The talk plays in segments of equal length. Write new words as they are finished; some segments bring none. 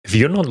If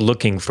you're not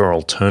looking for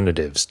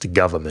alternatives to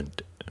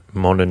government,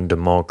 modern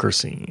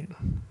democracy,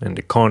 and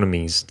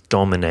economies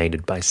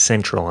dominated by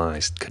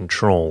centralized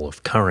control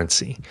of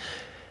currency,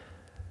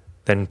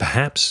 then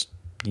perhaps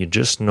you're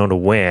just not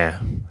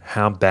aware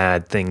how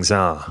bad things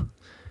are.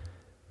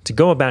 To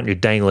go about your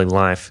daily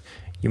life,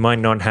 you might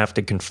not have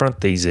to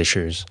confront these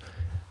issues,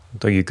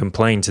 though you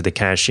complain to the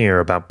cashier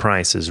about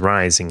prices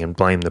rising and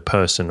blame the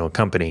person or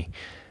company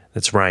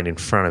that's right in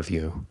front of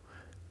you,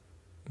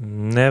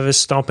 never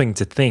stopping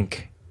to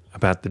think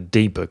about the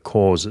deeper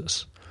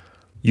causes.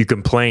 You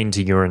complain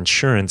to your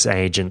insurance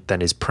agent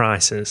that his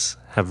prices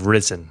have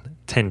risen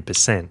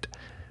 10%,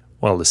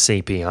 while the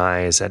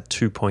CPI is at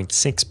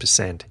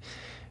 2.6%,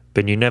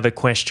 but you never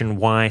question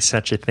why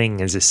such a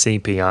thing as a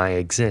CPI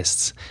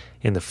exists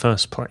in the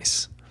first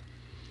place.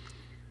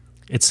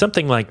 It's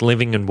something like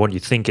living in what you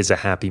think is a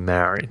happy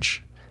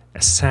marriage,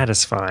 a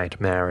satisfied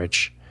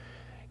marriage.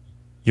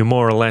 You're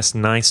more or less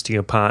nice to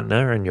your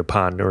partner, and your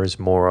partner is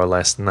more or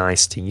less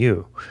nice to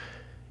you.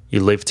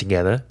 You live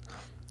together,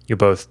 you're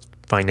both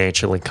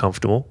financially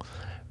comfortable,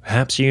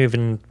 perhaps you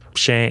even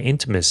share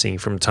intimacy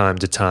from time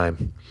to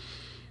time.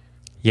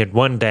 Yet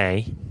one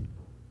day,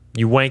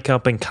 you wake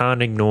up and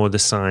can't ignore the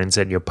signs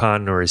that your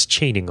partner is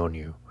cheating on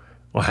you,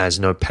 or has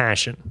no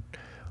passion,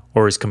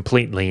 or is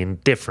completely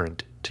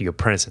indifferent to your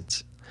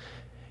presence.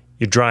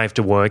 You drive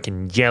to work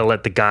and yell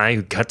at the guy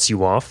who cuts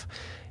you off,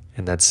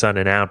 and that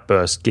sudden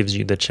outburst gives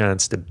you the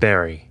chance to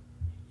bury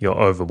your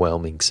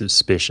overwhelming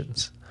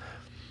suspicions.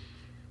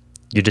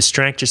 You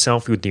distract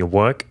yourself with your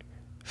work,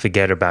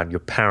 forget about your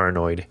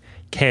paranoid,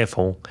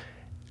 careful,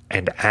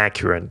 and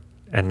accurate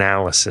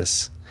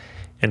analysis,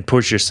 and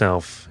push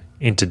yourself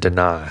into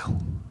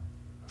denial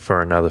for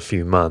another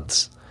few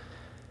months.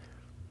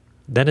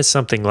 That is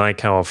something like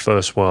how a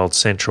first world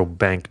central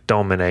bank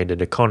dominated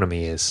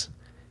economy is.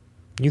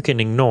 You can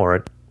ignore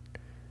it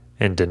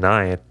and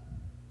deny it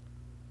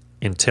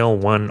until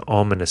one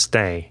ominous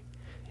day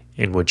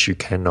in which you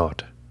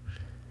cannot.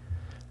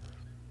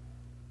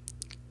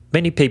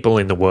 Many people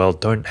in the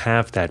world don't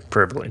have that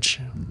privilege,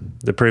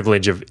 the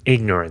privilege of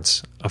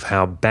ignorance of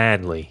how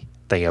badly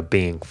they are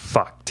being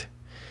fucked.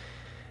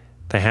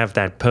 They have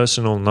that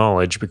personal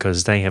knowledge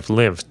because they have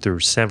lived through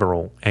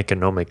several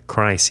economic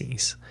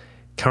crises,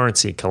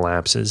 currency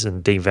collapses,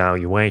 and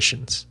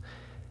devaluations.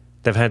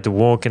 They've had to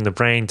walk in the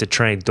rain to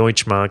trade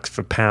Deutschmarks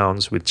for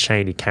pounds with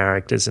shady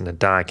characters in a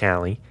dark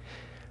alley.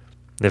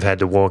 They've had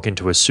to walk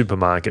into a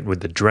supermarket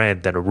with the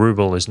dread that a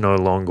ruble is no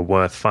longer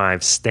worth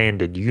 5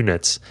 standard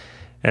units,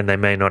 and they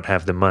may not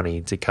have the money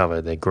to cover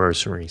their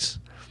groceries.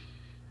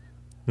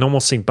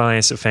 Normalcy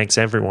bias affects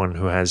everyone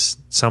who has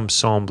some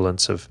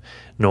semblance of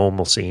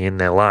normalcy in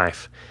their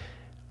life,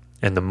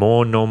 and the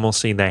more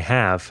normalcy they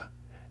have,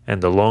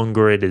 and the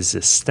longer it is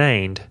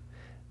sustained,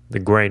 the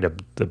greater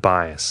the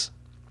bias.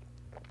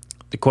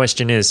 The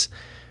question is,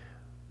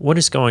 what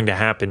is going to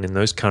happen in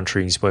those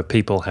countries where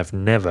people have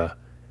never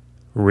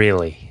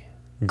really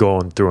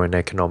gone through an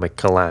economic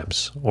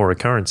collapse or a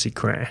currency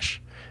crash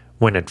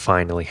when it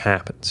finally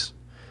happens?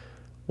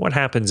 What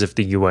happens if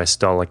the US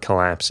dollar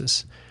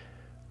collapses,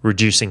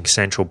 reducing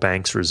central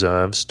banks'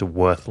 reserves to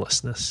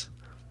worthlessness?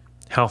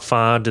 How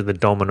far do the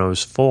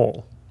dominoes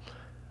fall?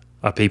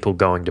 Are people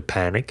going to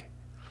panic?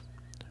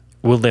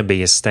 Will there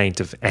be a state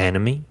of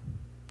anomie,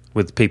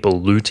 with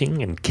people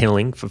looting and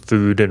killing for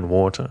food and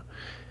water?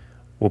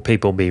 Will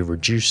people be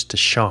reduced to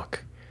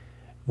shock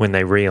when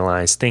they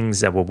realize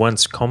things that were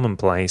once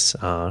commonplace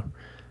are,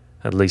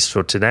 at least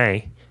for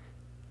today,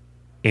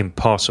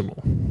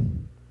 impossible?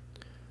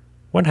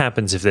 What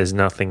happens if there's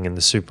nothing in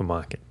the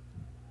supermarket?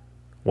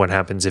 What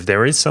happens if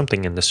there is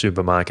something in the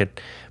supermarket,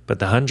 but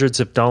the hundreds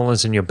of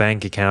dollars in your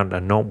bank account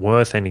are not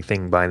worth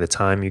anything by the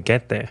time you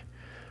get there?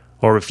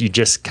 Or if you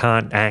just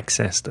can't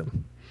access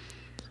them?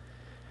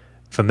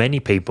 For many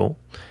people,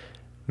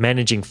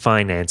 managing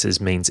finances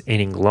means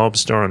eating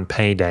lobster on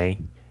payday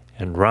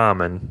and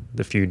ramen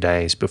the few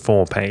days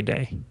before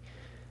payday.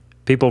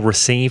 People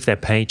receive their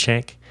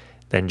paycheck,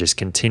 then just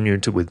continue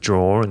to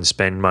withdraw and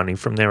spend money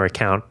from their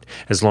account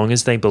as long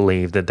as they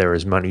believe that there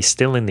is money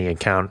still in the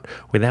account,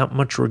 without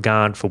much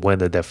regard for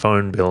whether their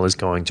phone bill is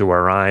going to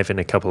arrive in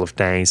a couple of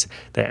days,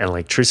 their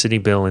electricity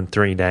bill in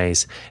 3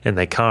 days, and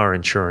their car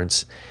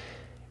insurance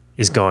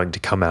is going to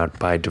come out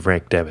by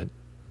direct debit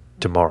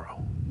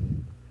tomorrow.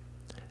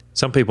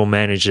 Some people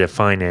manage their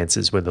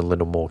finances with a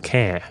little more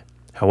care.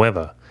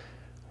 However,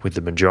 with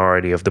the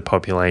majority of the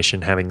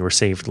population having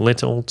received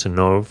little to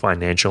no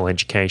financial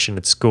education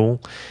at school,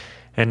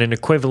 and an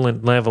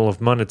equivalent level of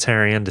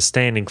monetary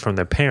understanding from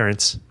their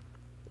parents,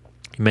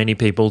 many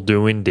people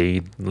do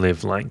indeed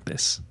live like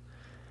this.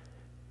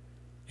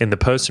 In the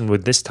person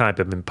with this type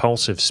of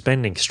impulsive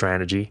spending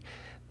strategy,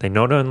 they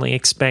not only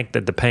expect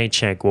that the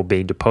paycheck will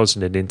be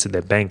deposited into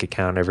their bank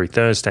account every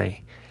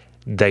Thursday,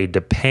 they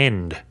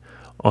depend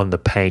on the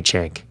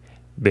paycheck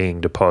being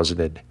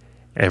deposited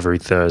every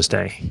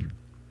Thursday.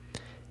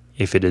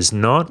 If it is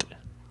not,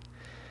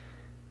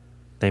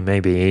 they may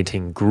be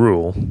eating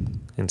gruel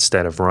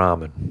instead of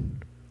ramen.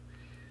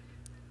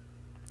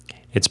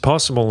 It's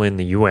possible in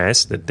the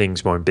US that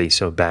things won't be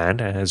so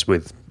bad, as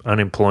with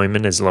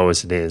unemployment as low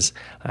as it is,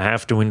 I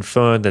have to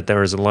infer that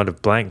there is a lot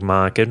of black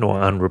market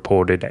or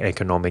unreported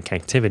economic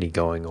activity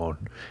going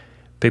on.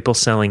 People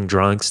selling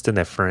drugs to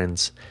their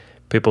friends,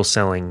 people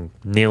selling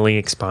nearly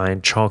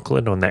expired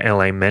chocolate on the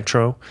LA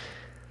Metro.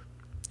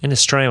 In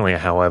Australia,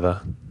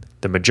 however,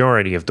 the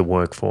majority of the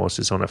workforce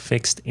is on a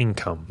fixed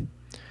income.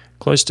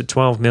 Close to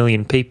 12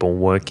 million people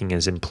working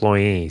as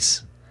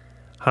employees,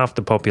 half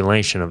the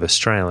population of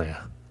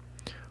Australia.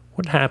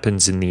 What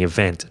happens in the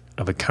event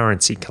of a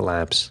currency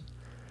collapse?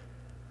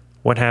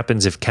 What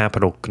happens if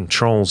capital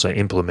controls are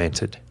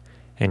implemented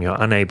and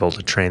you're unable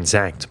to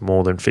transact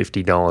more than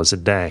 $50 a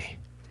day?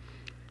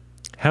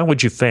 How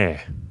would you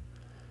fare?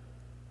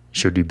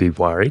 Should you be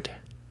worried?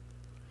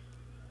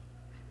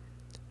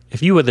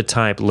 If you were the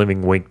type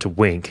living week to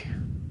week,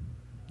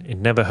 it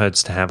never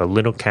hurts to have a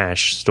little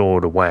cash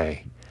stored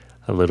away,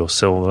 a little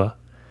silver,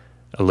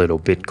 a little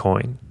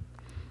Bitcoin,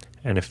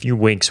 and a few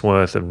weeks'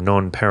 worth of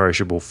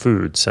non-perishable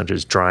food such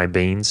as dry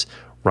beans,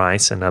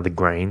 rice and other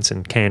grains,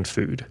 and canned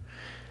food.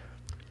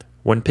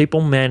 When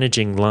people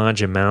managing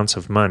large amounts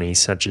of money,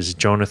 such as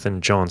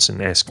Jonathan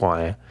Johnson,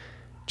 Esquire,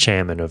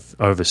 chairman of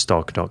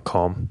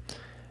Overstock.com,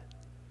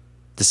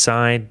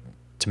 decide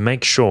to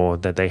make sure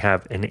that they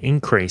have an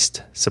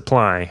increased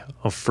supply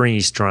of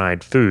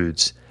freeze-dried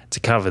foods to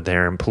cover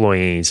their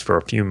employees for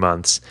a few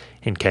months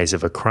in case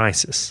of a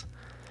crisis,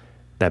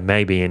 that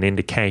may be an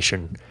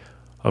indication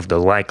of the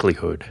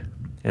likelihood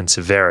and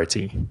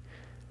severity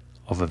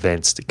of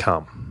events to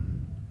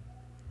come.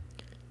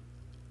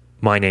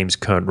 My name's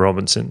Kurt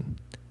Robinson.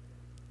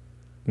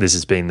 This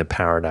has been the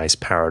Paradise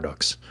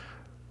Paradox.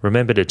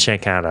 Remember to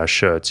check out our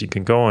shirts. You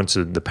can go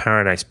onto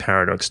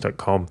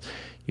theparadiseparadox.com.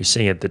 You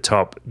see at the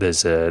top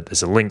there's a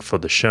link for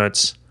the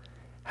shirts.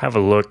 Have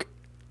a look,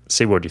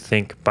 see what you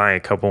think. Buy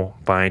a couple,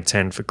 buy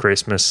 10 for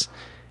Christmas.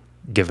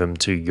 Give them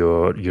to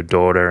your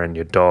daughter and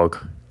your dog.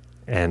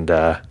 And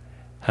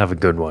have a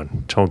good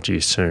one. Talk to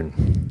you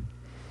soon.